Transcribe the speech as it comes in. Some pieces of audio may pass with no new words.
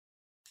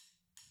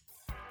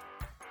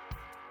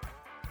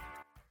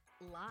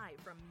Live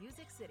from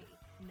Music City,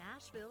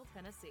 Nashville,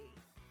 Tennessee.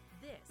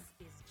 This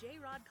is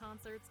J-Rod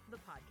Concerts, the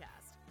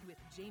podcast, with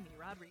Jamie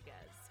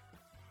Rodriguez.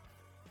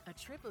 A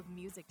trip of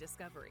music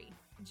discovery.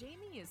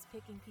 Jamie is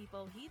picking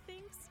people he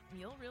thinks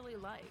you'll really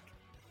like.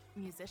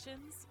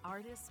 Musicians,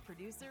 artists,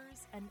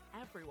 producers, and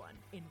everyone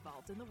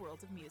involved in the world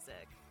of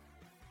music.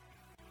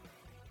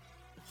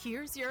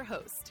 Here's your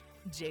host,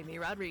 Jamie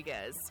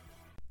Rodriguez.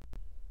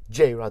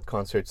 J-Rod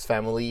Concerts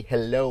family,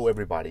 hello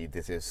everybody.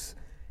 This is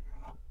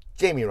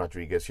Jamie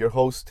Rodriguez, your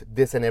host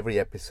this and every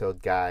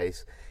episode,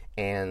 guys.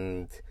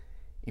 And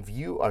if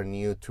you are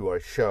new to our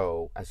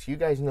show, as you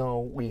guys know,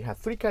 we have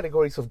three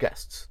categories of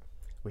guests.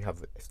 We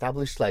have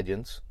established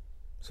legends.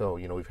 So,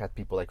 we've had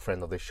people like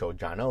friend of the show,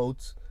 John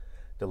Oates,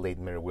 the late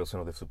Mary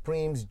Wilson of the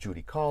Supremes,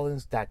 Judy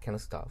Collins, that kind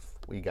of stuff.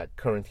 We got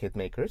current hit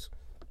makers.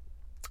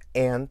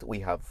 And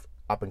we have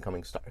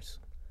up-and-coming stars.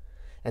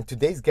 And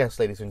today's guest,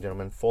 ladies and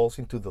gentlemen, falls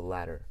into the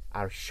latter.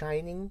 Our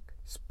shining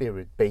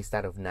spirit based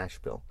out of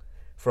Nashville,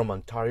 from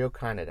Ontario,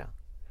 Canada.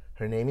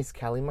 Her name is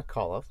Callie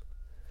McAuliffe,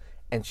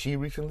 and she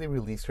recently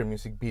released her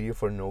music video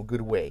for No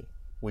Good Way,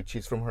 which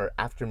is from her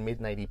After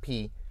Midnight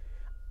EP,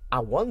 a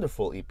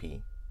wonderful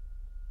EP.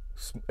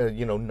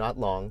 Not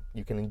long.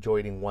 You can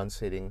enjoy it in one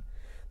sitting.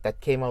 That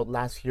came out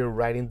last year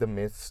right in the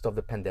midst of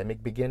the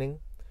pandemic beginning.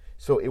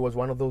 So it was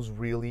one of those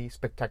really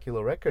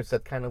spectacular records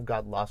that kind of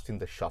got lost in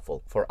the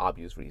shuffle for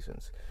obvious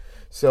reasons.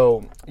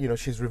 So,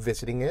 she's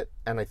revisiting it,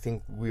 and I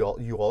think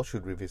you all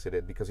should revisit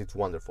it because it's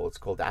wonderful. It's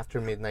called After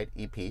Midnight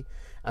EP,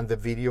 and the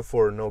video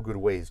for No Good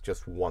Way is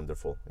just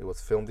wonderful. It was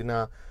filmed in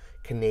a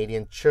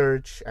Canadian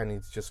church, and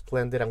it's just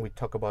splendid, and we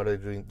talk about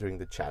it during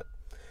the chat.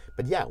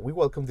 But yeah, we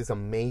welcome this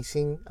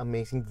amazing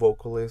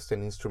vocalist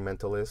and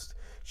instrumentalist.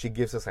 She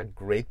gives us a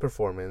great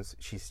performance.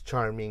 She's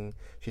charming.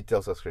 She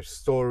tells us her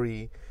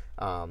story.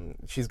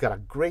 She's got a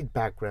great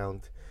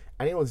background,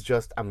 and it was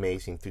just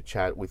amazing to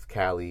chat with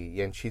Callie,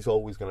 and she's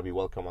always going to be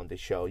welcome on the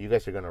show. You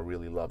guys are going to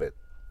really love it.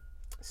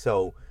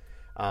 So,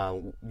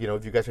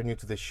 if you guys are new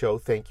to the show,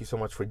 thank you so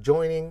much for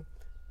joining.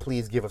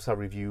 Please give us a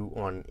review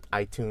on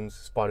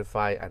iTunes,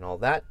 Spotify, and all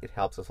that. It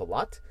helps us a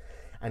lot.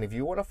 And if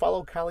you want to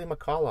follow Callie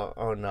McAuliffe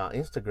on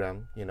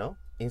Instagram,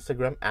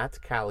 Instagram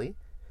at Callie,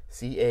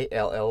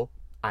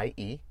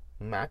 CALLIE,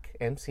 Mac,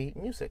 MC,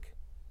 Music.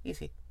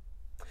 Easy.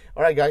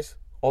 All right, guys.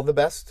 All the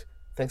best.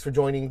 Thanks for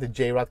joining the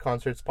J-Rod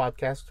Concerts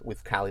podcast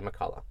with Callie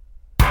McAuliffe.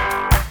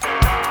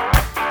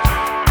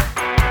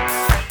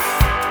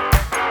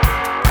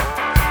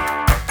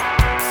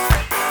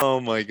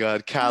 Oh my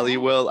God, Callie.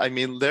 Well,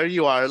 there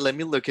you are. Let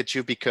me look at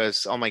you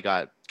because, oh my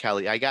God,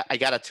 Callie, I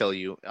gotta tell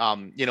you,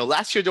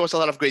 last year there was a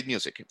lot of great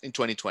music in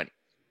 2020.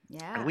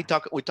 Yeah. And we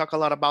talk a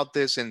lot about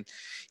this. And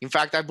in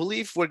fact, I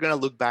believe we're going to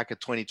look back at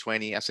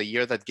 2020 as a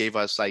year that gave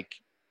us like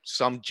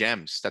some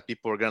gems that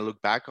people are going to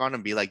look back on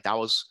and be like, that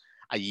was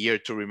a year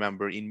to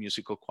remember in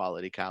musical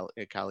quality,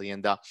 Callie.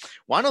 And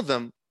one of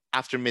them,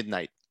 After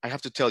Midnight, I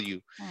have to tell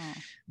you,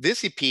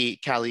 this EP,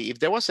 Callie, if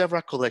there was ever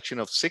a collection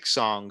of 6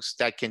 songs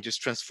that can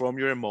just transform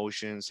your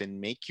emotions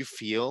and make you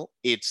feel,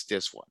 it's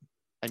this one.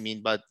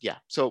 But yeah.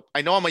 So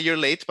I know I'm a year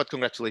late, but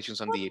congratulations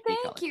on the EP,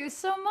 Thank Callie. you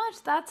so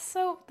much. That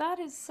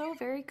is so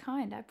very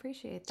kind. I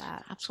appreciate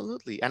that.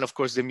 Absolutely. And of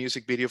course, the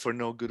music video for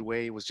No Good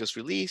Way was just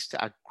released.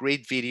 A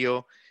great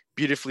video,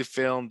 beautifully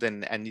filmed,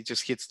 and it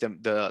just hits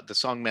the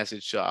song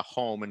message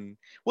home. And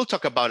we'll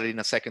talk about it in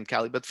a second,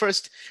 Callie. But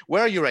first,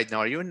 where are you right now?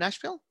 Are you in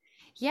Nashville?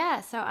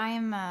 Yeah, so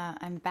I'm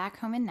back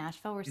home in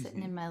Nashville. We're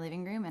sitting in my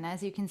living room, and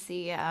as you can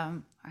see,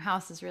 our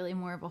house is really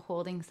more of a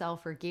holding cell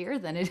for gear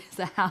than it is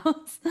a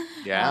house.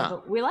 Yeah.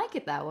 But we like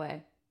it that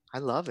way. I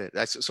love it.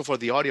 So for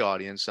the audio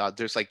audience,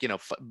 there's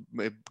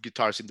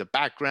guitars in the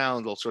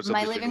background, all sorts of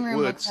My different living room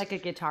woods. looks like a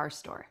guitar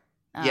store.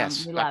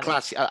 Yes, We a love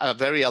classy, a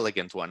very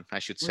elegant one, I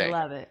should it. say. We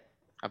love it.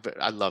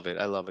 I love it.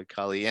 I love it,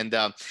 Callie. And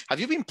have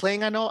you been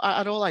playing at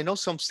all? I know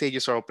some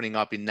stages are opening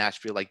up in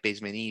Nashville, like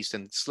Basement East,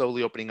 and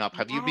slowly opening up.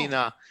 Have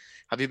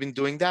you been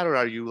doing that, or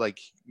are you like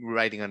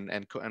writing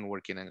and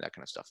working and that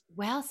kind of stuff?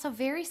 Well, so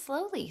very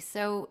slowly.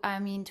 So,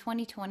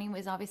 2020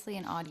 was obviously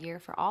an odd year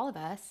for all of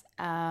us.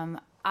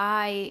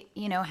 I,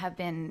 have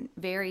been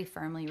very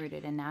firmly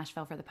rooted in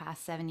Nashville for the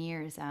past 7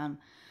 years.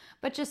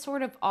 But just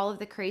sort of all of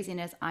the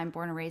craziness. I'm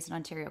born and raised in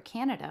Ontario,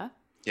 Canada.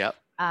 Yep.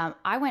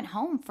 I went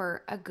home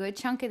for a good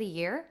chunk of the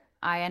year.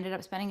 I ended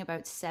up spending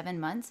about 7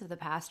 months of the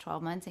past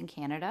 12 months in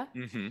Canada,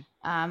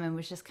 and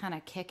was just kind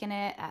of kicking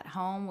it at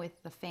home with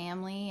the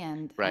family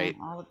and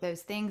all of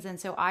those things. And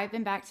so I've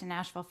been back to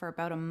Nashville for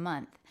about a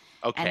month,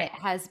 and it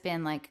has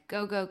been like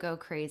go, go, go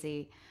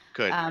crazy.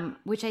 Good.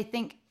 Which I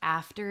think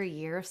after a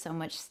year of so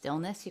much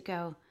stillness,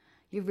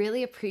 you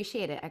really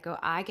appreciate it.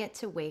 I get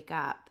to wake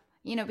up,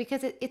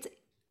 because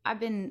I've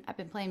been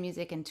playing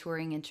music and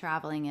touring and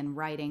traveling and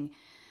writing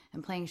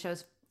and playing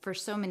shows for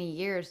so many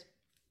years.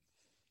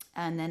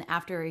 And then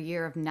after a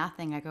year of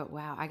nothing, I go,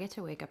 wow, I get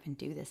to wake up and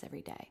do this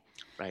every day.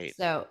 Right.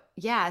 So,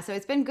 yeah, so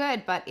it's been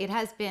good, but it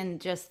has been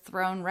just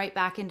thrown right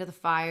back into the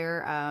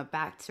fire,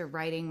 back to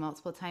writing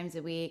multiple times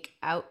a week,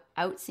 out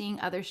seeing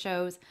other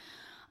shows.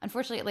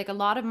 unfortunately, like a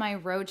lot of my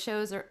road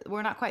shows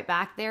we're not quite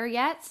back there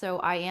yet. So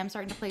I am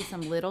starting to play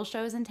some little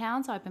shows in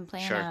town. So I've been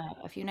playing Sure.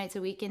 a few nights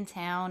a week in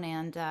town,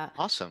 and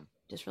Awesome.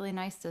 just really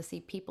nice to see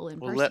people in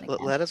Well, person again.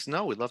 let us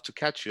know. We'd love to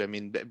catch you. I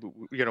mean,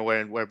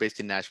 we're based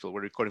in Nashville.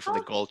 We're recording from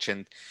the Oh, Gulch,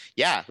 and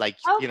yeah, like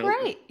oh,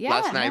 great.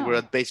 last Yeah, night we're no.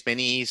 at Basement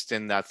East,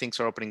 and things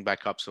are opening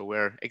back up. So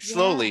we're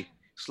Yeah.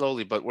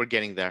 slowly, but we're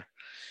getting there.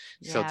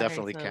 So Yeah, very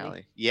definitely, slowly.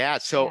 Cali. Yeah.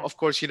 So Yeah. of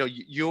course,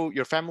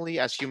 your family,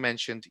 as you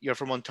mentioned, you're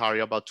from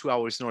Ontario, about 2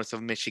 hours north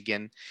of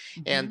Michigan,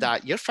 and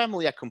Hmm. your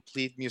family, a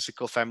complete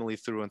musical family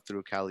through and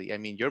through, Cali. I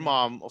mean, your Yeah.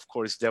 mom, of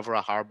course,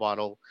 Deborah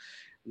Harbottle.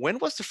 When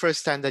was the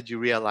first time that you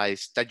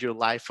realized that your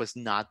life was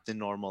not the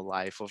normal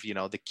life of,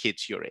 the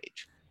kids your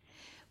age?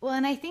 Well,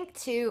 and I think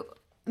too,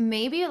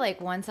 maybe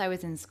like once I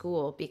was in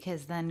school,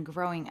 because then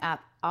growing up,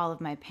 all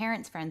of my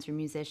parents' friends were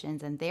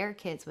musicians and their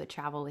kids would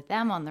travel with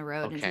them on the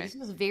road. And so Okay. this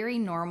was very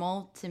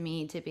normal to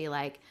me to be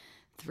like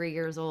 3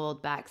 years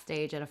old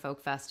backstage at a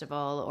folk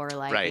festival, or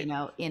like, Right.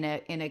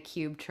 in a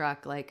cube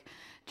truck, like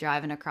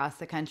driving across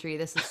the country.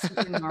 This is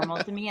super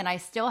normal to me. And I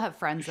still have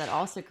friends that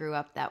also grew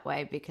up that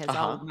way because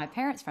all Uh-huh. of my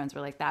parents' friends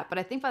were like that. But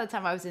I think by the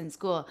time I was in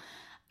school,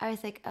 I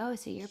was like, oh,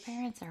 so your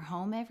parents are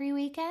home every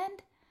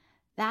weekend?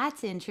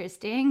 That's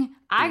interesting.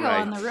 I go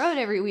on Right. the road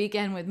every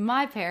weekend with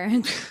my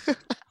parents.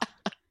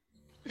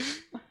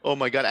 Oh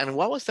my God. And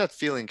what was that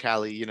feeling,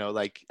 Callie?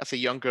 Like as a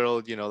young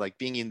girl, like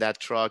being in that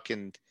truck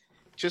and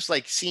just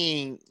like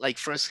seeing like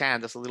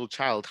firsthand as a little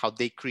child how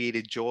they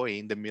created joy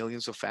in the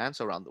millions of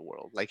fans around the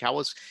world. Like how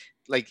was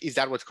like is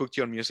that what hooked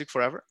you on music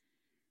forever?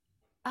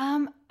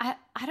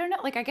 I don't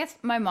know. Like, I guess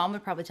my mom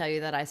would probably tell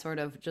you that I sort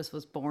of just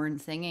was born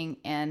singing.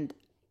 And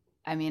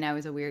I mean, I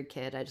was a weird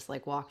kid. I just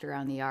like walked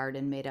around the yard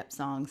and made up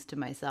songs to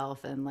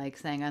myself and like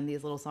sang on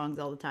these little songs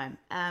all the time.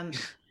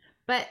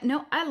 But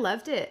no, I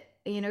loved it,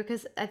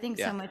 because I think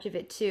so Yeah, much of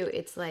it too,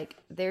 it's like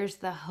there's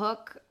the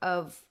hook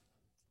of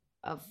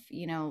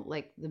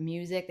like the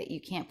music that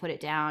you can't put it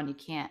down, you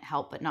can't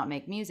help but not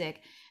make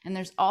music. And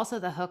there's also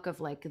the hook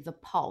of like the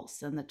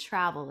pulse and the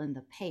travel and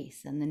the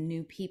pace and the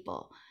new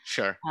people.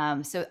 sure.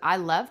 So I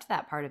loved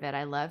that part of it.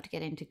 I loved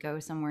getting to go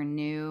somewhere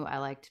new. I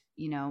liked,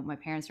 my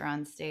parents were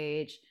on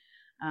stage.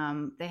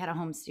 They had a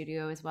home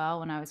studio as well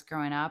when I was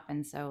growing up.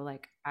 And so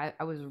like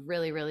I was a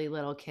really, really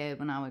little kid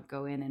when I would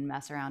go in and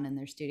mess around in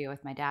their studio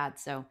with my dad.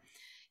 So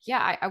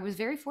yeah, I was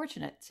very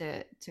fortunate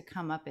to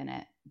come up in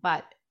it.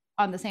 But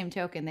on the same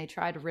token, they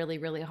tried really,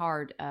 really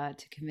hard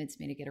to convince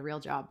me to get a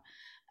real job.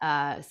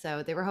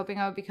 So they were hoping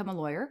I would become a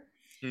lawyer.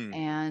 Hmm.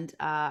 And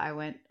I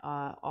went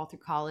all through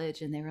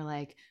college, and they were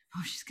like,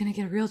 oh, she's going to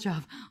get a real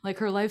job. Like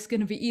her life's going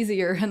to be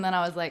easier. And then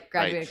I was like,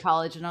 Right. graduated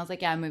college, and I was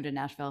like, yeah, I moved to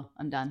Nashville.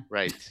 I'm done.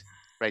 Right.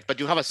 Right. But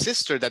you have a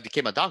sister that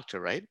became a doctor,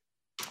 right?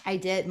 I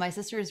did. My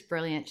sister is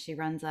brilliant. She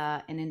runs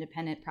an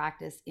independent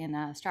practice in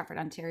Stratford,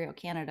 Ontario,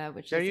 Canada,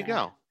 which There is you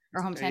go.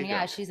 her There you hometown.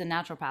 Yeah, go. she's a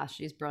naturopath.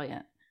 She's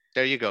brilliant.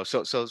 There you go.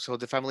 So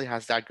the family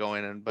has that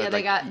going, and Yeah, but they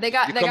like got they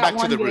got you they come got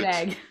back to one the good roots.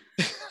 egg.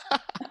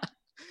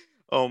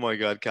 Oh my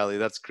God, Kelly,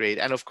 that's great.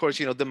 And of course,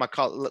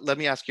 the let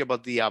me ask you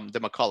about the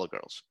McCullough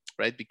girls,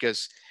 right?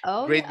 Because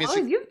Oh great yeah. Oh,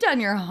 music. you've done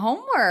your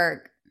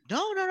homework. No.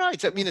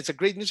 I mean, it's a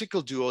great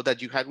musical duo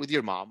that you had with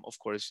your mom, of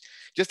course.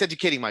 Just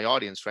educating my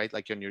audience, right?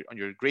 Like on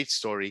your great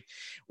story.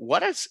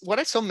 What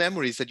are some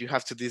memories that you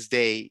have to this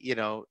day,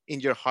 in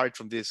your heart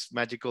from these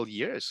magical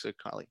years,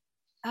 Kelly?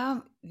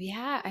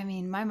 Yeah, I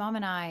mean, my mom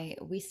and I,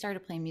 we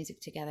started playing music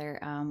together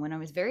when I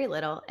was very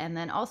little. And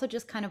then also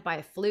just kind of by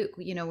a fluke,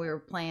 we were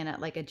playing at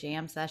like a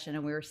jam session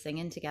and we were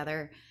singing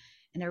together.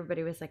 And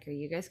everybody was like, are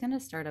you guys going to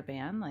start a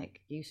band?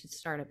 Like, you should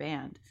start a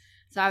band.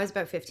 So I was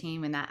about 15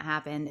 when that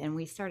happened. And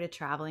we started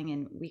traveling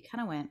and we kind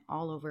of went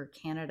all over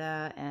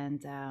Canada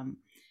and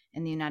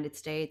in the United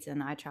States.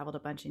 And I traveled a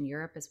bunch in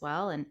Europe as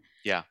well. And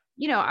Yeah.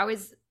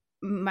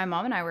 my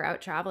mom and I were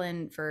out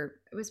traveling for,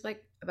 it was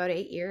like about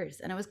 8 years,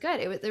 and it was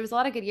good. There was a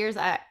lot of good years.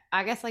 I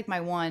guess like my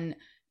one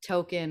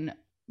token,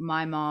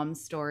 my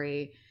mom's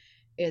story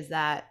is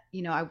that,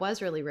 I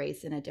was really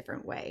raised in a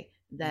different way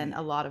than Mm.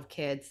 a lot of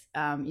kids,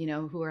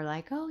 who are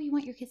like, oh, you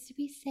want your kids to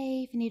be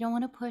safe and you don't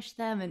want to push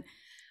them. And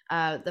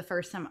the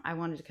first time I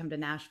wanted to come to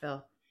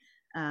Nashville,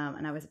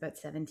 and I was about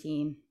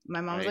 17,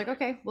 my mom was Right. like,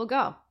 okay, we'll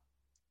go.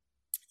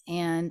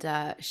 And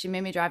she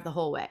made me drive the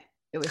whole way.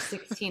 It was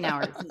 16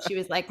 hours. And she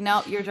was like,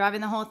 no, you're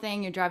driving the whole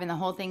thing. You're driving the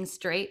whole thing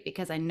straight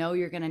because I know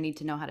you're going to need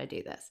to know how to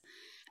do this.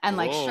 And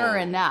like, sure Oh,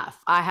 enough,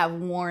 I have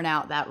worn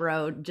out that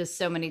road just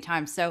so many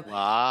times. So, like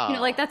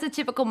wow. that's a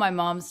typical my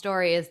mom's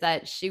story, is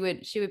that she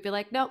would be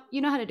like, no, you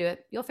know how to do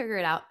it. You'll figure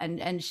it out.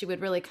 And she would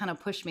really kind of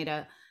push me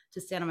to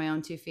stand on my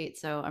own 2 feet.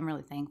 So I'm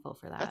really thankful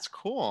for that. That's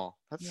cool.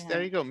 There Yeah.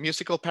 you go.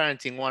 Musical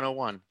parenting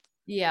 101.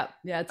 Yeah.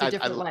 Yeah. It's a I,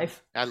 different I,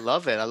 life. I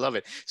love it. I love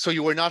it. So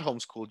you were not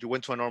homeschooled. You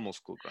went to a normal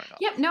school growing up.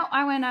 Yep. No,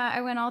 I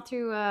went all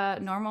through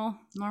normal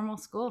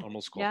school.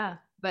 Normal school. Yeah.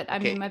 But I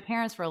mean, Okay. my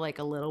parents were like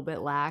a little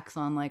bit lax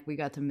on like we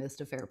got to miss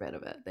a fair bit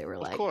of it. They were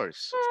Of like,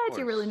 course. Of if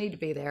you really course. need to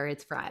be there,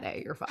 it's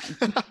Friday. You're fine.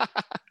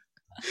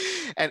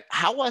 And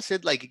how was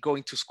it like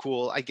going to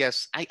school? I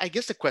guess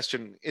the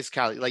question is,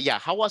 Callie, like, yeah,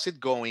 how was it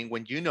going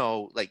when you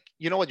know, like,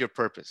 you know what your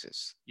purpose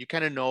is? You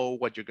kind of know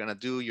what you're gonna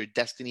do, your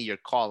destiny, your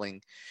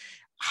calling.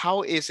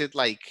 How is it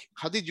like?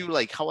 How did you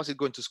like? How was it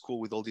going to school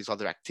with all these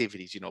other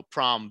activities? You know,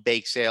 prom,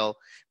 bake sale,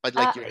 but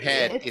like your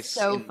head It's is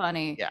so in,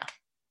 funny. yeah,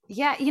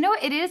 Yeah, you know,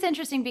 it is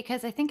interesting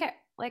because I think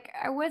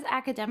I was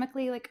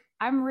academically like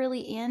I'm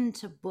really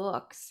into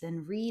books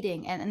and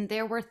reading and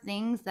there were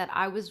things that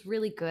I was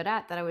really good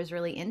at that I was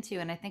really into.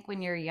 And I think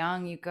when you're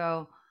young, you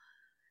go,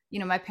 you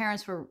know, my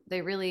parents were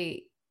they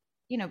really,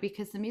 you know,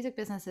 because the music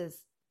business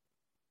is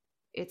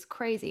it's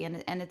crazy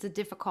and it's a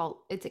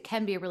difficult it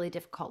can be a really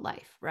difficult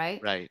life,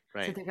 right? right,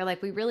 So right. they were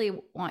like, we really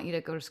want you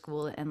to go to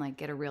school and like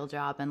get a real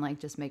job and like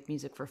just make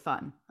music for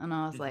fun. And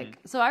I was Hmm. like,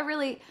 so I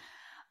really,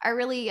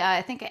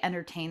 I think I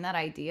entertained that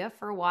idea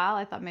for a while.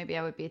 I thought maybe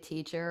I would be a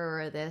teacher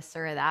or a this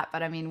or a that,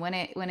 but I mean, when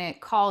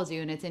it calls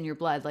you and it's in your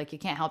blood, like you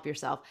can't help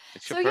yourself.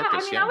 It's your So yeah, I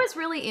purpose, mean, yeah. I was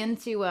really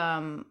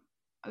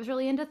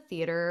into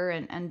theater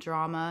and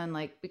drama and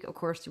like, of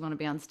course, you want to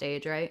be on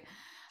stage, right?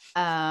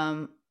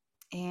 Um,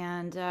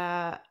 and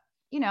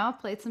you know, I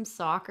played some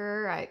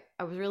soccer.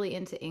 I was really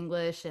into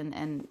English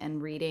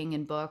and reading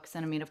and books.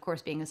 And I mean, of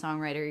course, being a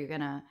songwriter,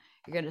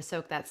 you're gonna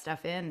soak that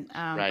stuff in.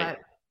 Right. But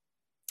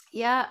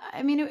yeah,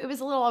 I mean, it was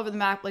a little over the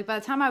map. Like by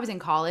the time I was in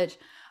college,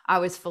 I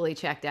was fully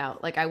checked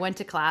out. Like I went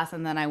to class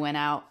and then I went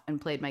out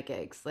and played my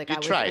gigs. You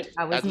tried.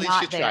 I was At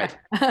least you not there. tried.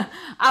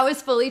 I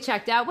was fully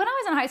checked out. When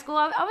I was in high school,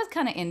 I was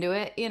kind of into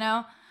it, you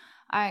know.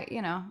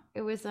 You know,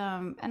 it was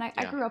and I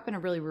Yeah. grew up in a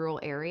really rural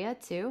area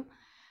too.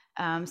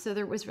 So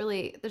there was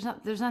really there's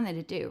nothing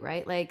to do,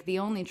 right? Like the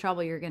only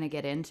trouble you're gonna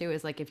get into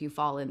is like if you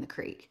fall in the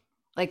creek.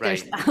 Like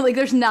there's Right. like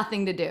there's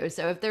nothing to do.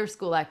 So if there's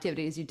school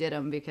activities, you did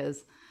them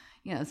because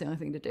you know it's the only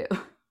thing to do.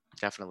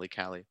 Definitely,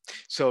 Callie.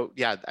 So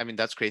yeah, I mean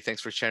that's great.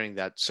 Thanks for sharing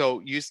that.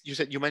 So you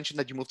said you mentioned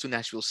that you moved to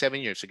Nashville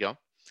 7 years ago.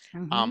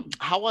 Hmm.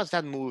 How was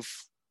that move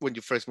when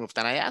you first moved?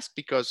 And I ask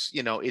because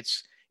you know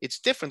it's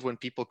different when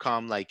people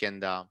come like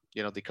and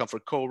you know they come for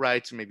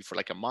co-writes maybe for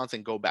like a month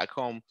and go back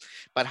home.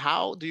 But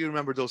how do you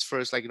remember those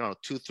first like you know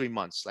 2 3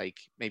 months? Like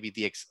maybe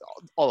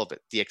all of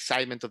it, the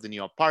excitement of the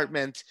new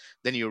apartment,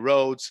 the new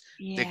roads,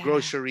 the Yeah.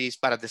 groceries,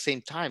 but at the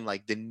same time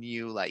like the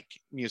new like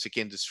music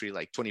industry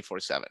like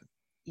 24/7.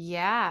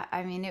 Yeah,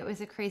 I mean, it was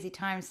a crazy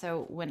time.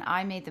 So when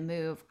I made the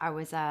move, I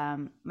was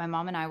my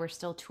mom and I were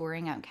still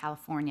touring out in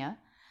California.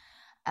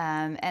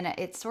 And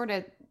it sort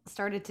of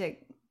started to,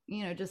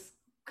 you know, just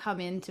come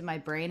into my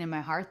brain and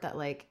my heart that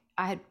like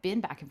I had been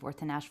back and forth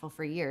to Nashville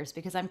for years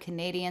because I'm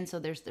Canadian, so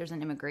there's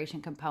an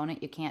immigration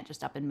component. You can't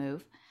just up and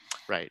move.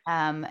 Right.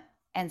 Um,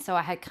 and so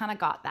I had kind of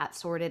got that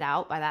sorted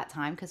out by that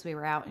time because we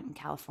were out in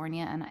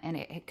California, and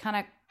it had kind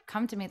of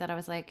come to me that I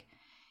was like,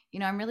 you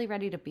know, I'm really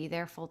ready to be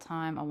there full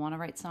time. I want to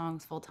write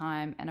songs full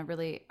time, and I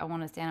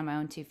want to stand on my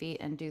own 2 feet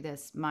and do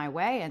this my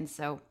way. And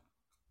so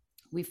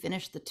we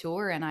finished the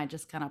tour, and I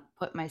just kind of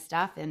put my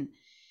stuff in.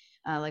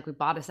 Like we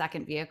bought a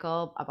second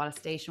vehicle. I bought a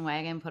station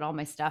wagon, put all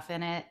my stuff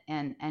in it,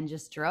 and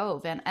just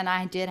drove. And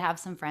I did have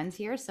some friends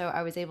here, so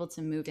I was able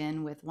to move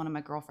in with one of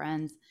my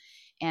girlfriends,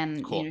 and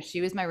you Cool. know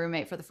she was my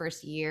roommate for the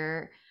first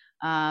year.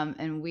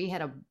 And we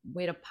had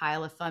a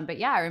pile of fun. But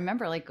yeah, I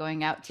remember like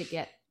going out to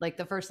get like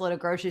the first load of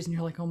groceries, and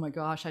you're like, oh my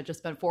gosh, I just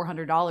spent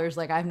 $400.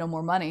 Like I have no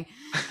more money,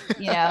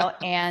 you know.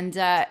 And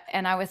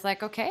I was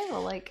like, okay,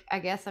 well, like I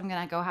guess I'm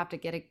gonna go have to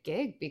get a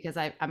gig because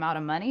I'm out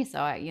of money.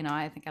 So you know,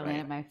 I think I Right.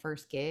 landed my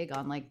first gig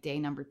on like day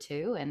number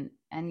 2,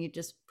 and you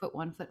just put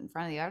one foot in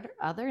front of the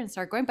other and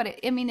start going. But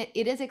I mean,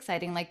 it is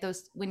exciting. Like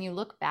those when you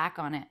look back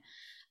on it,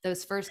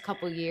 those first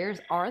couple years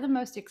are the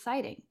most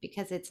exciting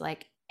because it's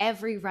like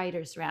every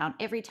writer's round,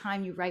 every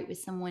time you write with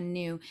someone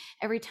new,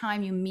 every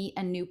time you meet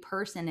a new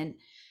person,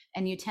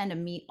 and you tend to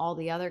meet all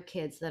the other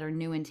kids that are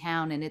new in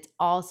town, and it's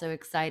all so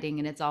exciting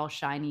and it's all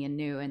shiny and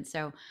new. And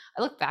so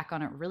I look back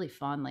on it really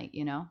fondly,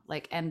 you know,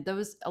 like, and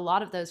those a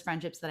lot of those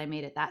friendships that I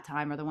made at that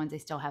time are the ones I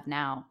still have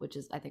now, which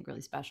is I think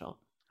really special.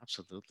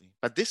 Absolutely.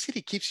 But this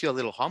city keeps you a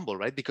little humble,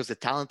 right? Because the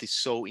talent is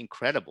so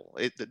incredible.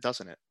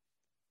 Doesn't it?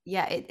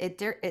 Yeah,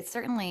 it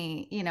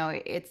certainly, you know,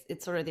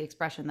 it's sort of the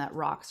expression that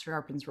rock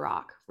sharpens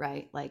rock,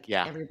 right? Like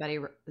Yeah. everybody,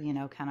 you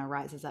know, kind of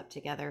rises up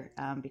together,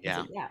 because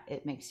Yeah.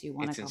 it makes you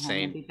want to It's go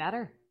home and insane. be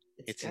better.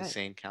 It's It's good.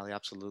 insane, Callie.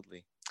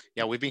 Absolutely.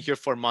 Yeah, we've been here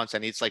for months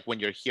and it's like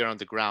when you're here on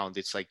the ground,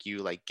 it's like you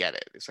like get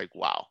it. It's like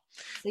wow.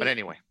 So But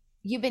anyway,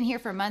 you've been here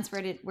for months.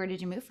 Where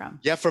did you move from?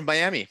 yeah, from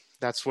Miami.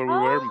 That's where we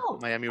were, Oh,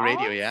 Miami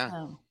Radio, yeah.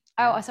 awesome.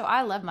 Yeah. Oh, so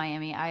I love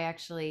Miami. I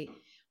actually,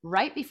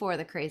 right before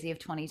the crazy of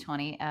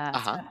 2020,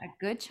 Uh-huh. spent a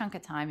good chunk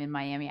of time in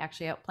Miami,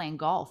 actually out playing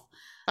golf,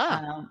 Ah,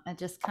 and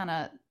just kind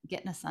of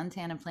getting a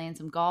suntan and playing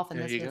some golf. And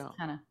there this you was go.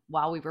 kind of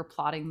while we were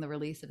plotting the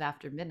release of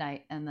After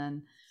Midnight. And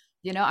then,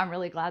 you know, I'm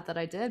really glad that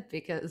I did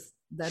because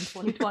then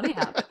 2020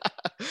 happened.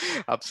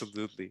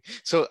 Absolutely.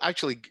 So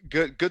actually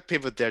good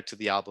pivot there to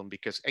the album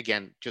because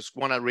again, just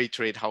want to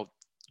reiterate how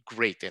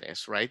great it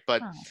is, right?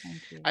 But Oh,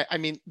 thank you. I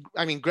mean,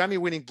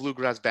 Grammy-winning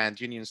bluegrass band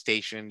Union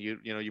Station. You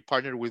know, you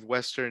partnered with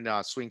Western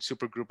swing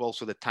supergroup,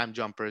 also the Time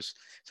Jumpers.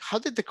 How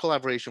did the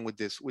collaboration with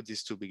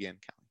these two begin,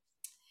 Callie?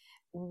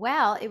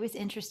 Well, it was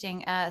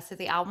interesting. So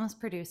the album's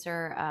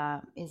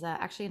producer is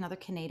actually another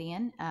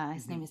Canadian.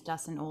 His Mm-hmm. name is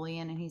Dustin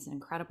Olian, and he's an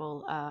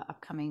incredible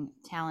upcoming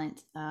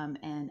talent.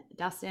 And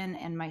Dustin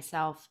and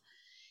myself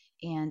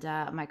and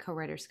my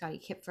co-writer Scotty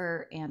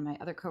Kipfer and my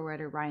other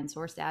co-writer Ryan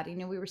Sorstad,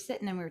 we were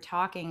sitting and we were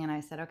talking, and I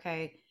said,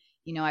 okay,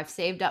 I've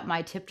saved up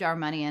my tip jar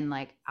money, and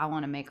like I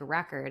want to make a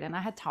record. And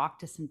I had talked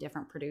to some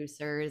different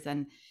producers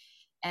and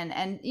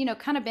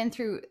kind of been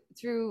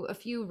through a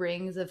few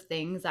rings of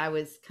things I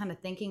was kind of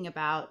thinking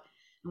about.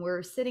 And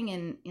we're sitting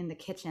in the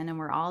kitchen and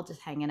we're all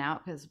just hanging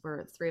out because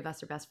we're three of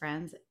us are best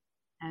friends.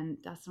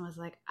 And Dustin was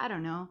like, I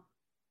don't know,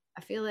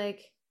 I feel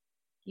like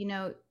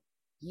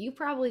you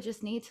probably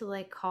just need to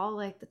like call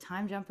like the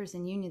Time Jumpers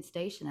in Union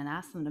Station and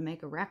ask them to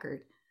make a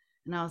record.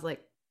 And I was like,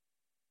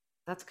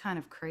 that's kind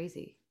of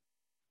crazy,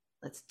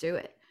 let's do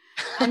it.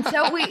 And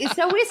so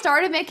we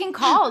started making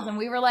calls, and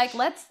we were like,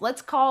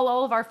 let's call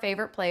all of our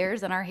favorite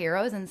players and our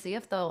heroes and see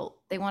if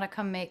they want to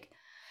come make,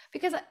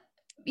 because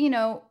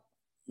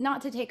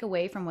not to take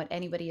away from what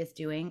anybody is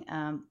doing,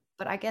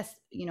 but I guess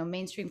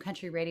mainstream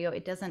country radio,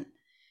 it doesn't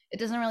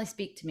really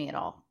speak to me at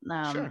all.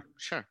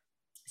 Sure.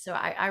 So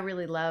I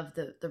really love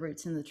the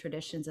roots and the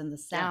traditions and the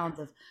sounds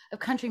of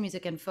country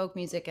music and folk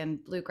music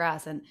and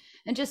bluegrass and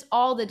just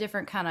all the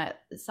different kind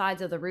of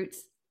sides of the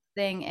roots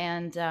thing.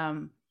 And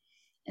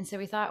so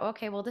we thought,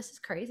 okay, well, this is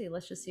crazy.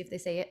 Let's just see if they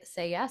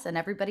say yes. And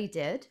everybody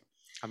did.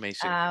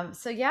 Amazing.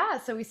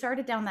 So we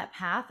started down that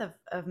path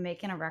of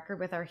making a record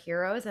with our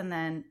heroes, and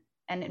then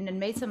and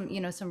made some,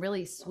 some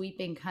really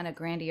sweeping kind of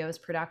grandiose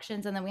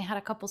productions. And then we had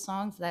a couple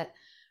songs that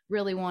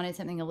really wanted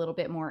something a little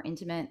bit more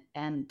intimate.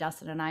 And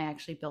Dustin and I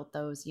actually built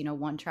those,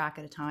 one track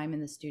at a time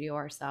in the studio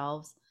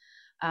ourselves.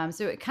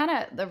 So it kind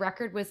of, the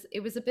record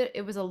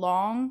it was a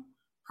long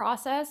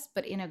process,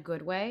 but in a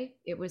good way.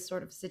 It was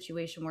sort of a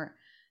situation where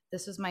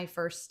this was my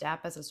first step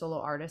as a solo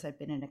artist. I'd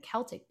been in a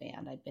Celtic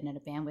band. I'd been in a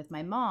band with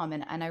my mom.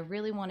 And I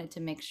really wanted to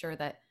make sure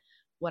that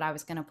what I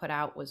was going to put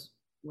out was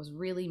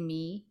really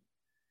me.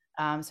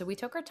 So we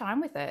took our time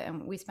with it,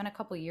 and we spent a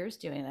couple years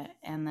doing it.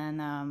 And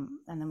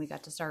then we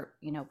got to start,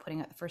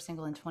 putting out the first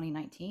single in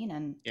 2019.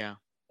 And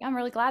I'm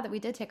really glad that we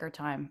did take our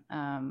time.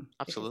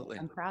 Absolutely.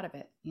 I'm proud of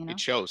it. It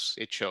shows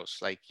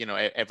like,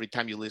 every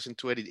time you listen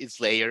to it, it's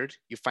layered.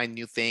 You find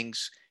new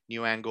things,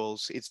 new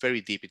angles. It's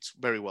very deep. It's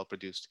very well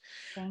produced.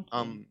 Thank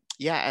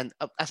you. And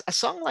a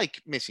song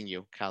like Missing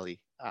You, Callie,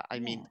 I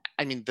mean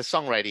the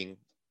songwriting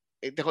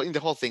the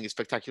whole thing is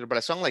spectacular, but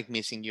a song like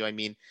Missing You,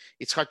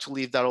 it's hard to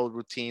leave that old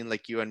routine,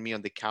 like you and me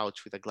on the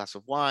couch with a glass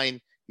of wine.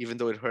 Even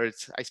though it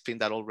hurts, I spin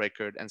that old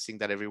record and sing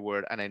that every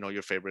word, and I know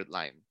your favorite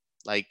line.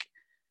 Like,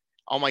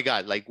 oh my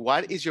God, like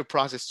what is your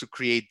process to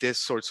create this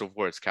sorts of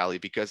words, Callie?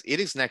 Because it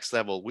is next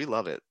level. We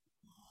love it.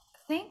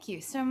 Thank you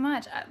so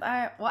much.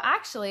 Well,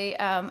 actually,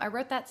 I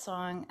wrote that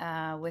song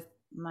with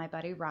my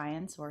buddy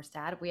Ryan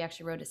Sorstad. We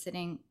actually wrote it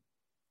sitting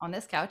on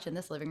this couch in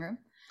this living room.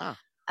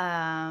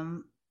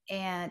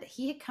 And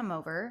he had come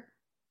over,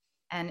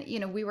 and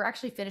we were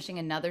actually finishing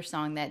another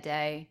song that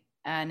day,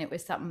 and it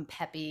was something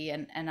peppy,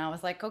 and I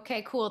was like,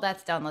 okay, cool,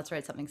 that's done. Let's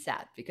write something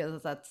sad,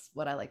 because that's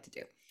what I like to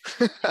do.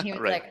 And he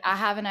was Right. like, I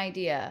have an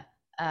idea.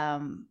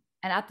 And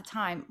at the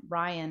time,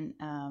 Ryan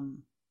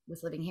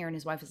was living here and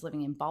his wife was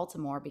living in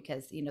Baltimore,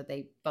 because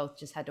they both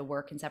just had to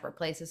work in separate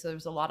places, so there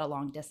was a lot of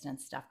long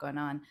distance stuff going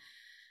on.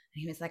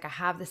 And he was like, I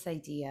have this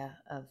idea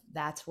of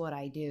that's what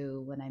I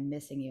do when I'm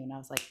missing you. And I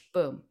was like,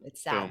 boom,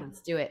 it's sad. Boom.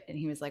 Let's do it. And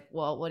he was like,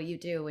 well, what do you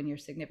do when your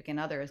significant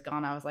other is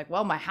gone? I was like,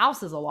 well, my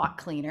house is a lot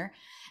cleaner.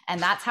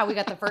 And that's how we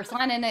got the first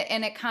line. And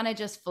it kind of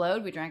just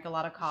flowed. We drank a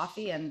lot of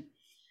coffee. And,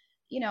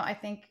 I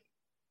think,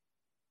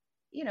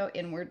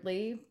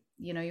 inwardly,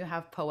 you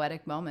have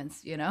poetic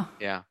moments,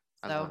 Yeah,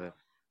 I love it.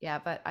 Yeah,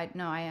 but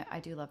I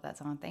do love that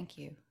song. Thank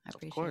you. I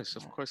appreciate it.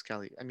 Of course,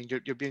 Callie.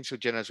 You're being so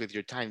generous with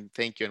your time.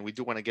 Thank you. And we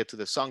do want to get to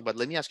the song, but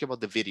let me ask you about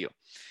the video.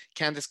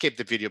 Can't escape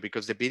the video,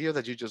 because the video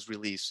that you just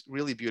released,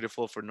 really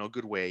beautiful for No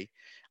Good Way.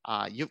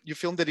 You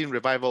filmed it in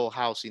Revival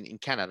House in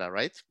Canada,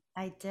 right?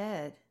 I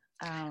did.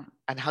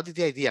 And how did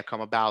the idea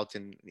come about?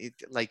 And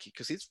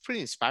because it's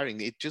pretty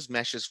inspiring. It just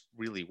meshes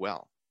really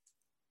well.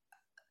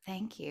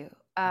 Thank you.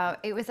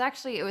 It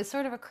was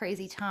sort of a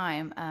crazy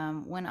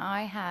time. When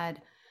I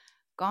had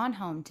gone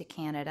home to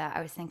Canada,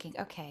 I was thinking,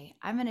 okay,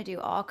 I'm going to do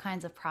all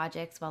kinds of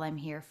projects while I'm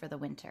here for the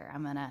winter.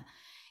 I'm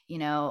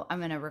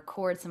going to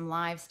record some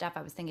live stuff.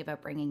 I was thinking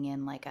about bringing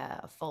in like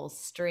a full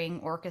string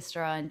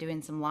orchestra and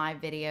doing some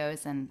live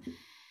videos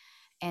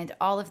and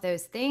all of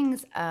those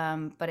things.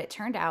 But it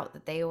turned out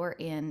that they were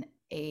in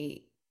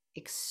a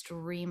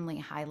extremely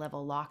high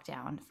level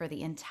lockdown for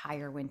the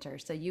entire winter.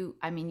 So you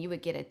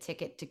would get a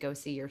ticket to go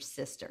see your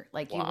sister.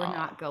 Like, you were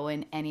not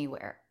going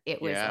anywhere. It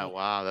was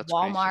wow, that's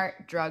Walmart,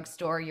 crazy.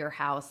 drugstore, your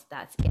house.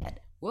 That's it.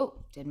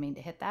 Whoa, didn't mean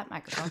to hit that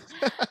microphone.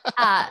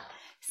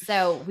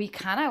 So we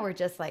kind of were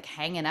just like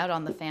hanging out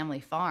on the family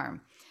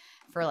farm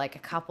for like a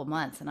couple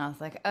months. And I was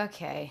like,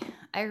 okay,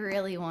 I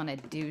really want to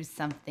do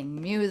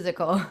something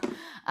musical.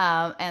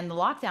 And the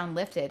lockdown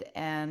lifted.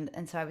 And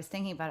so I was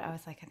thinking about it. I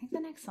was like, I think the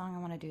next song I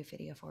want to do a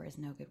video for is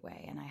No Good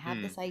Way. And I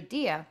had this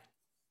idea.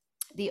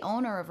 the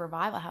owner of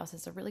Revival House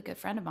is a really good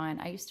friend of mine.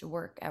 I used to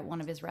work at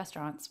one of his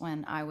restaurants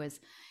when I was,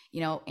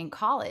 in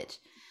college.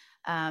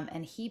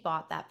 And he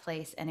bought that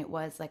place, and it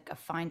was like a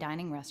fine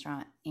dining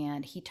restaurant,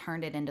 and he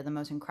turned it into the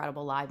most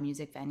incredible live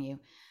music venue.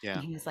 Yeah.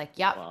 And he was like,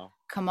 "Yep, Wow.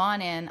 come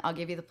on in. I'll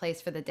give you the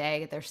place for the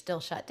day. They're still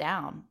shut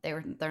down.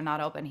 They're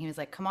not open." He was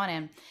like, "Come on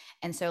in."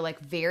 And so like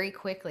very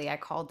quickly, I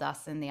called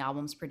Dustin, the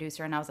album's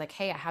producer, and I was like,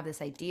 "Hey, I have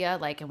this idea,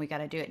 like, and we got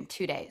to do it in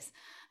 2 days."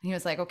 And he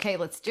was like, "Okay,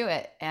 let's do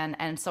it."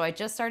 And so I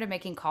just started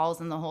making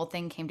calls, and the whole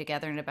thing came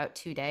together in about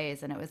 2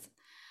 days. And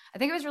I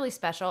think it was really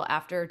special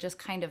after just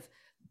kind of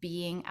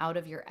being out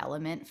of your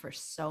element for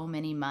so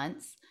many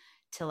months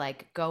to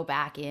like go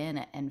back in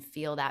and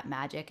feel that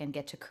magic and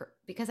get to,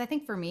 because I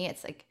think for me,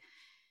 it's like,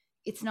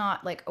 it's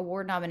not like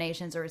award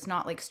nominations or it's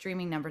not like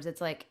streaming numbers. It's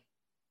like,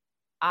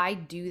 I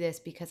do this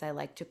because I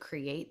like to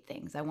create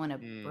things. I want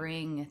to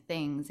bring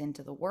things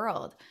into the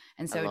world.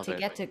 And so to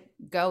get to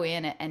go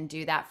in and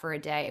do that for a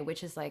day,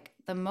 which is like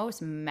the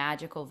most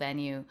magical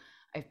venue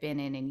I've been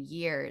in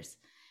years.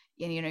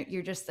 And,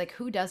 you're just like,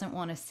 who doesn't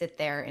want to sit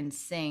there and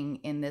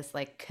sing in this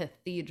like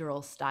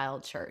cathedral style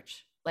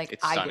church? Like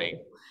It's I stunning.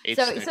 do.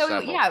 It's So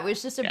yeah, it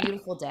was just a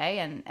beautiful day.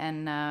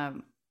 And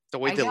the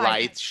way the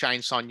light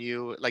shines on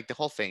you, like the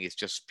whole thing is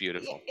just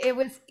beautiful. It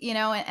was,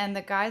 and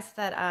the guys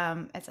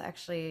that, it's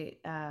actually,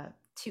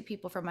 2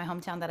 people from my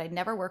hometown that I'd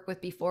never worked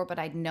with before, but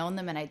I'd known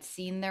them and I'd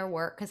seen their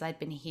work because I'd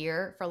been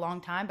here for a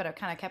long time, but I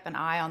kind of kept an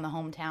eye on the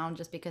hometown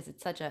just because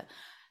it's such a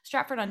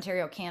Stratford,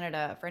 Ontario,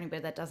 Canada. For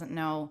anybody that doesn't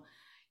know,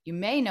 you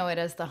may know it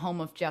as the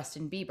home of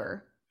Justin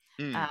Bieber,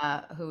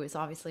 who is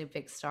obviously a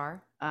big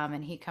star.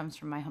 And he comes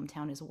from my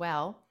hometown as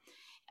well.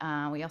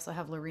 We also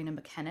have Lorena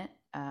McKennett,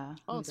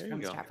 who's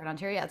from Stratford,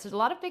 Ontario. Yeah, so there's a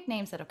lot of big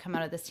names that have come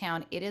out of this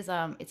town. It is,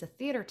 it's a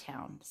theater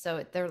town.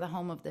 So they're the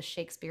home of the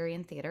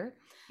Shakespearean theater,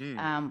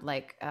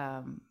 like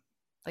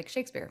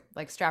Shakespeare,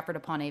 like Stratford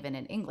upon Avon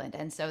in England.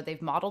 And so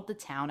they've modeled the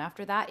town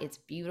after that. It's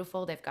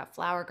beautiful. They've got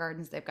flower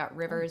gardens, they've got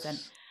rivers. And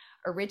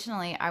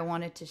originally I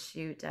wanted to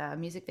shoot a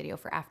music video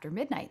for After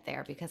Midnight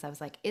there because I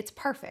was like, it's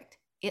perfect.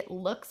 It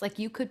looks like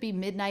you could be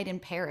midnight in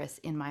Paris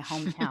in my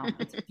hometown.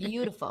 It's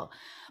beautiful.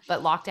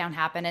 But lockdown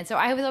happened. And so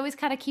I was always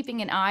kind of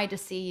keeping an eye to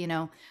see,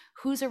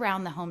 who's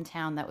around the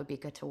hometown that would be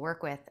good to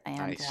work with.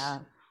 And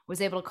was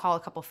able to call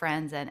a couple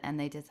friends and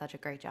they did such a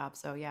great job.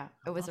 So yeah,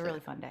 it was a really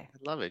fun day. I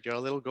love it. You're a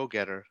little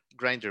go-getter,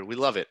 grinder. We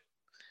love it.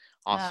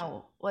 Awesome.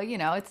 Oh, well,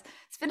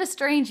 it's been a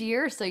strange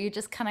year. So you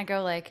just kind of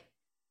go like,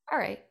 all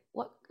right,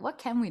 what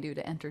can we do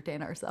to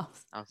entertain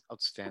ourselves?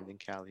 Outstanding,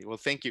 Callie. Well,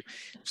 thank you.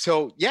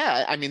 So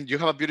yeah, I mean, you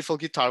have a beautiful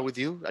guitar with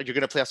you. Are you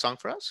going to play a song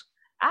for us?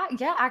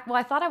 Well,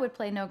 I thought I would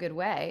play No Good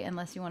Way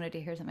unless you wanted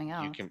to hear something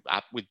else.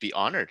 I would be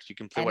honored. You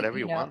can play whatever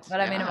you want. But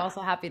I mean, I'm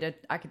also happy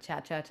I could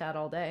chat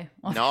all day.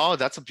 No,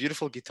 that's a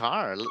beautiful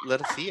guitar.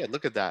 Let us see it.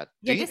 Look at that.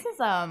 Yeah, this is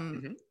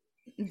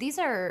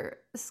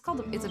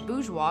it's a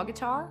bourgeois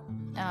guitar.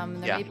 They're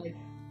made by,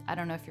 I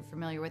don't know if you're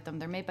familiar with them.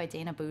 They're made by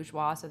Dana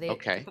Bourgeois. So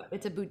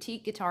it's a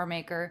boutique guitar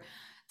maker.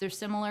 They're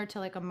similar to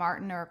like a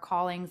Martin or a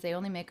Collings. They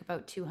only make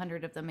about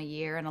 200 of them a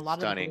year, and a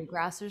lot of the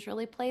bluegrassers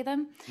really play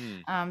them.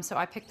 So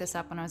I picked this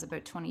up when I was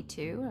about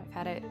 22. I've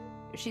had it.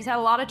 She's had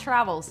a lot of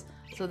travels,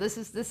 so this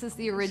is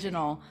the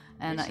original,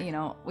 and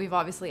we've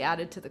obviously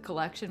added to the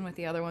collection with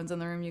the other ones in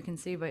the room. You can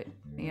see, but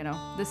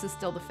this is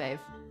still the fave.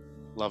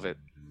 Love it.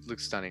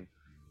 Looks stunning.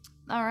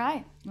 All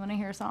right, you want to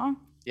hear a song?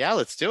 Yeah,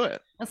 let's do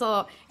it.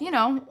 So,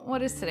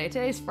 what is today?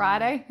 Today's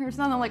Friday. There's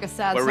nothing like a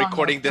sad song. We're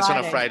recording this on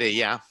a Friday,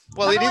 yeah.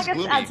 Well, it is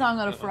gloomy. A sad song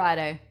on a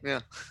Friday.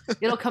 Yeah.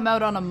 It'll come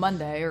out on a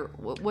Monday, or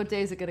what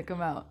day is it going to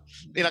come out?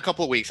 In a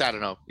couple of weeks, I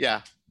don't know. Yeah.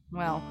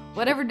 Well,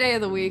 whatever day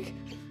of the week,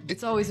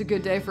 it's always a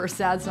good day for a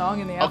sad song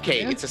in the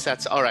afternoon. Okay, it's a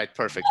sad song. All right,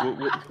 perfect.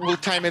 We'll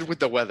time it with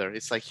the weather.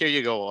 It's like, here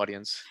you go,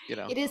 audience.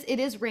 It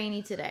is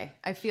rainy today.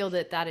 I feel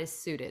that is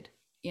suited.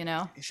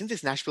 Isn't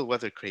this Nashville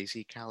weather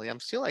crazy, Callie?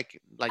 I'm still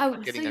like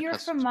getting so you're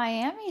accustomed. From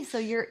Miami, so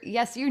you're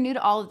new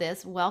to all of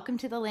this. Welcome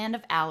to the land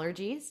of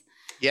allergies.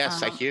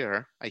 Yes, I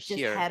hear. Just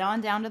head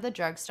on down to the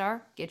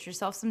drugstore, get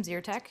yourself some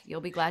Zyrtec.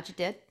 You'll be glad you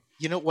did.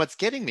 What's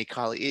getting me,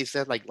 Callie, is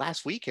that like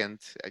last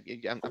weekend,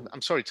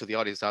 I'm sorry to the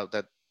audience out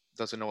that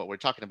doesn't know what we're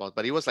talking about,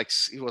 but it was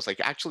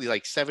actually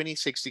like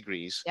 76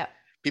 degrees. Yeah.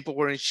 People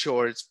were in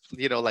shorts,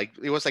 like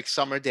it was like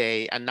summer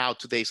day, and now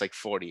today's like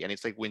 40 and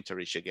it's like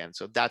winterish again.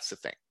 So that's the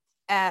thing.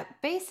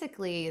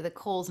 Basically, the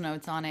Coles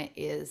notes on it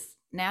is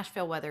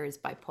Nashville weather is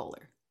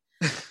bipolar.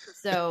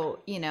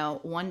 So,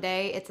 one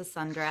day it's a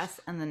sundress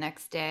and the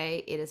next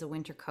day it is a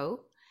winter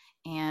coat.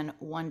 And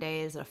one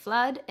day is a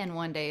flood and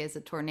one day is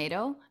a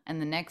tornado.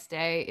 And the next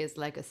day is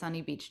like a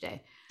sunny beach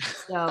day.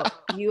 So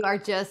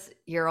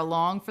you're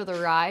along for the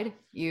ride.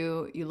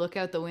 You look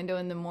out the window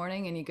in the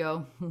morning and you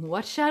go,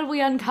 what shall we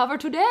uncover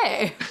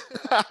today?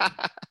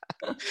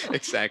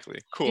 Exactly.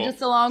 Cool. You're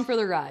just along for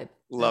the ride.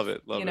 Love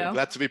it.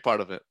 Glad to be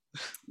part of it.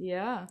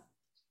 Yeah.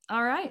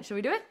 All right. Shall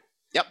we do it?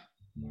 Yep.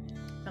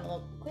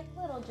 A quick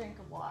little drink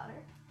of water.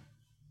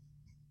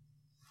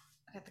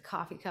 I got the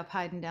coffee cup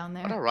hiding down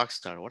there. What a rock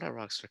star,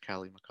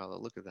 Callie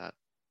McCullough. Look at that.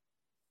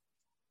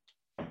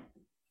 I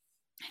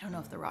don't know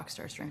if the rock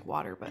stars drink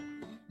water, but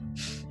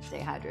stay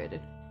hydrated.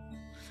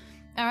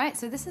 All right,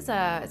 so this is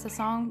it's a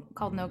song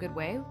called No Good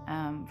Way,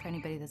 for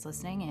anybody that's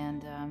listening,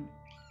 and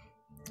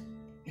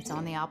it's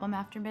on the album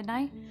After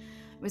Midnight.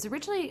 It was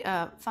originally,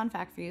 fun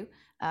fact for you,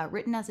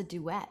 written as a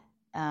duet.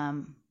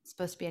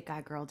 Supposed to be a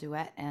guy-girl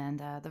duet, and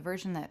the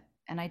version that,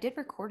 and I did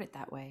record it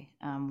that way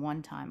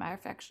one time.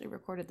 I've actually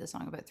recorded this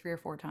song about 3 or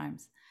 4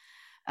 times.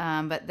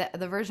 But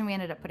the version we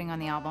ended up putting on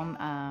the album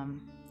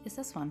is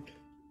this one.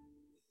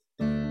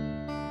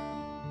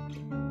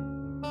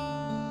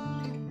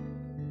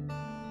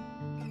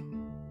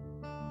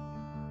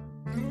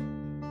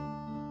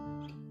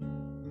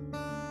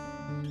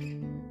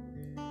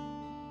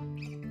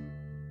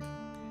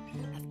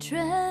 I've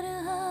tried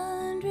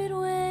 100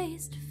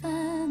 ways to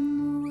find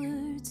the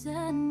words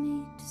I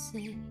need to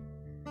say,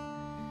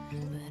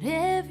 but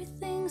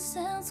everything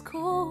sounds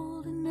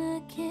cold and I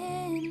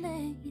can't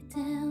lay it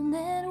down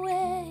that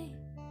way.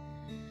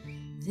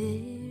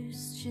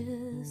 There's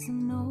just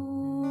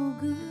no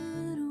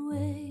good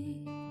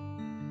way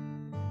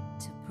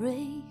to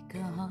break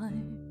a heart.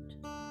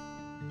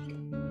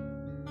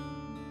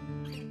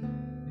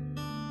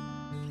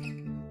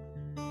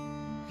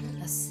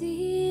 I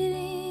see it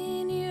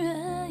in your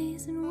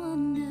eyes and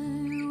wonder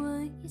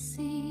what you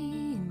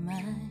see in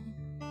mine,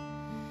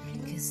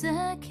 'cause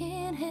I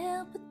can't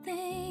help but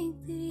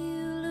think that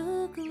you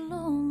look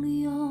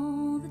lonely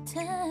all the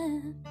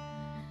time,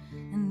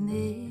 and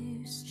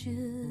there's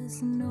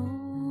just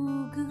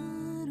no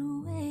good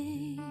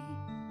way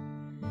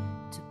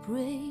to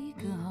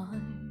break a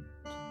heart.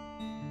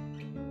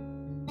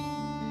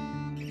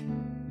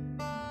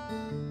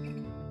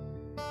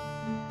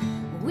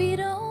 We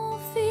don't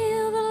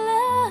feel the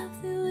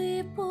love that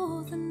we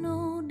both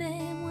know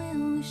damn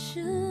well we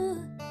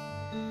should.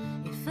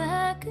 If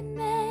I could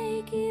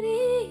make it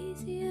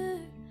easier,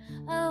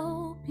 I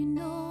hope you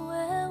know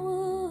I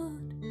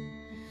would.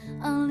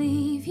 I'll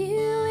leave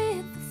you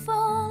with the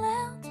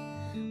fallout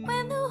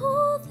when the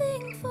whole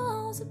thing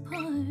falls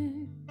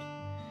apart,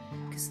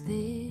 'cause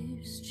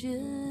there's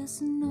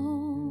just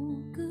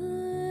no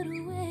good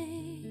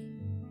way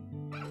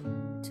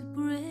to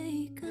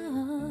break a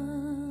heart.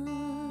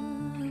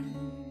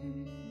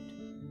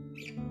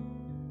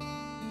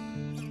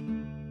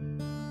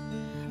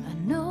 I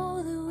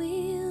know that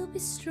we'll be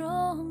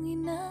strong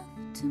enough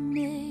to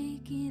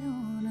make it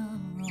on our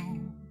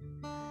own.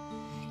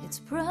 It's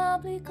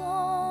probably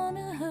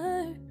gonna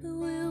hurt, but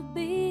we'll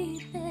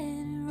be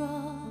better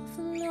off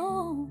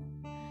alone.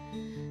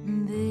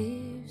 And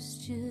there's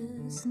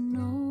just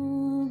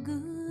no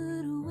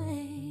good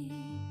way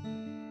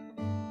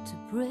to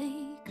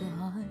break a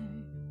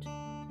heart.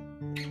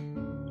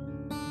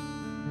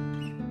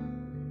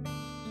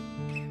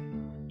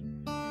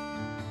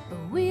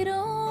 But we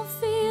don't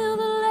feel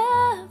the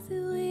love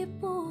that we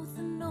both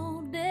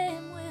know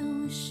damn well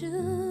we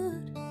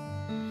should.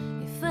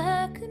 If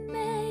I could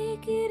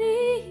make it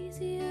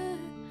easier,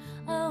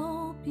 I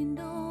hope you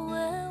know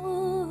I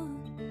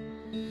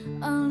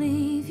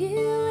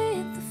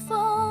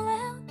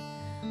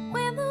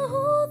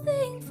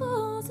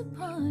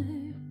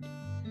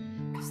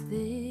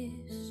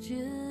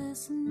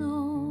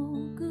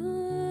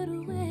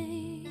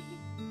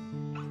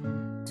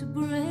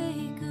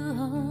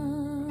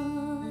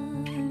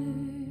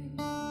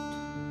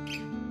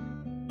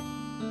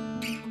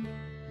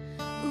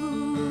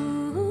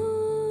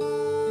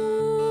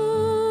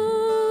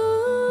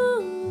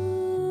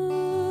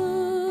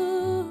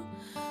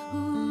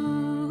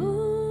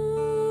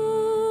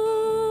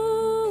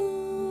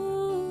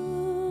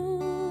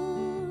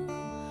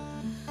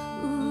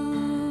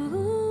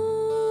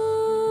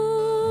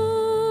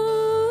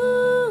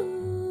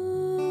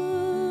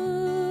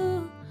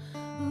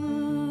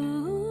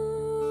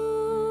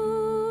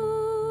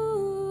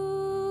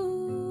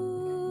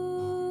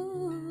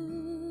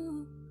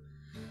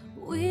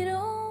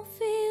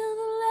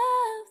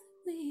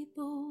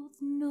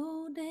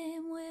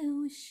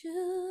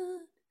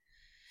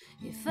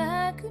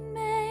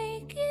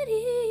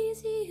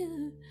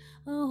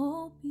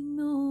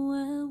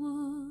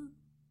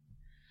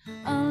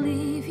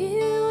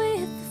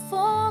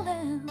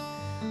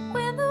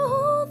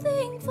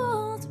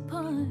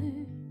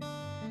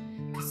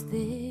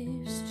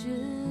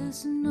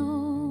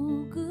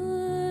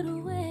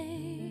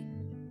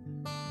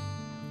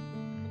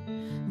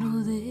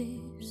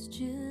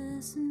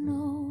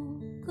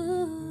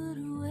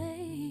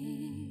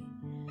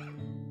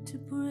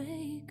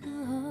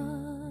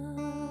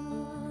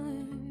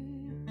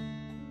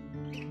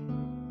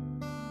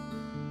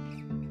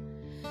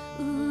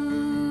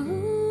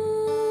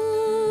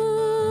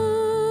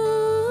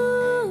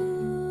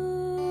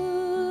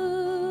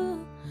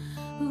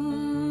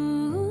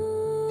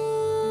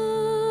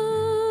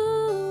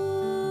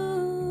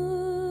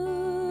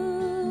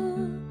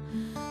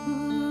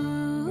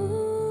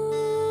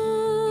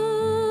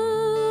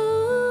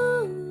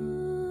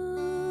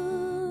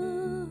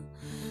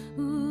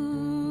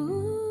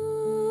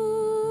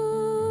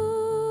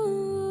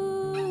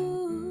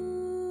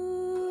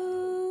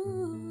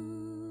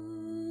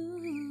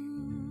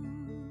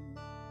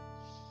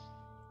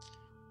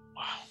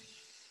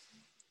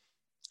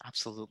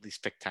Absolutely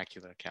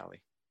spectacular,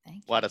 Callie.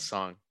 Thank What you. a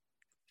song.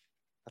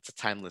 That's a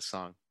timeless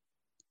song.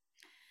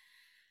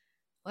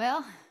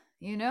 Well,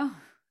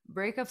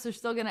 breakups are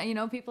still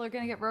gonna, people are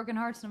gonna get broken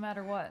hearts no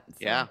matter what. So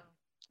Yeah.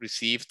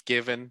 Received,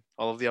 given,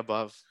 all of the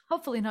above.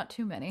 hopefully not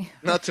too many.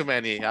 Not too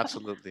many,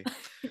 absolutely.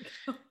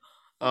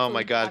 Oh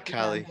my Hopefully God, happy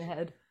times Callie.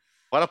 ahead.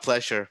 What a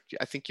pleasure.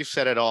 I think you've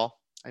said it all.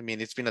 I mean,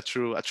 it's been a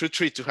true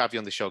treat to have you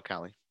on the show,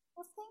 Callie.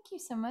 Well, thank you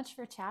so much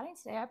for chatting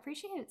today. I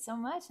appreciate it so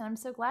much. And I'm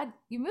so glad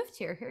you moved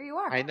here. Here you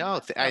are. I know.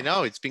 I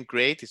know. It's been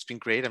great. It's been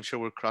great. I'm sure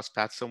we'll cross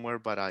paths somewhere,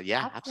 but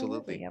yeah,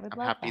 absolutely. I would I'm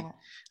love happy. that.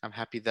 I'm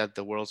happy that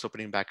the world's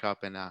opening back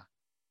up and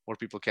more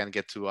people can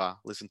get to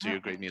listen to your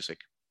great music.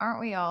 Aren't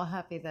we all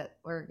happy that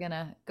we're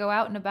gonna go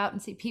out and about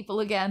and see people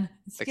again?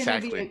 It's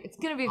Exactly.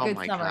 gonna be a good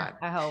summer. God.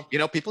 I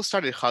hope. People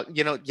started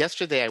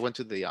yesterday I went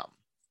to the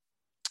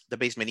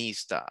Basement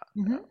East.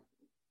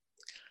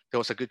 There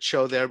was a good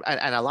show there,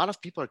 and a lot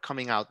of people are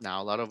coming out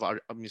now. A lot of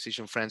our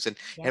musician friends, and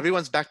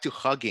everyone's back to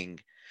hugging,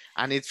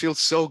 and it feels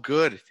so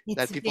good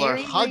that people are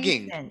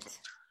hugging.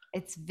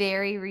 It's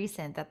very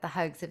recent that the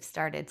hugs have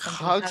started.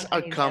 Hugs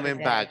are coming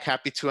back.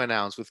 Happy to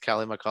announce with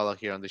Callie McCullough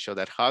here on the show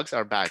that hugs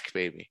are back,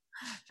 baby.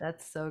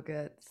 That's so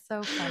good.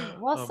 So funny.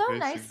 Well, so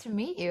nice to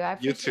meet you. I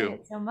appreciate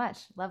it so much.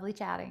 Lovely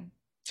chatting.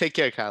 Take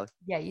care, Callie.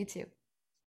 Yeah, you too.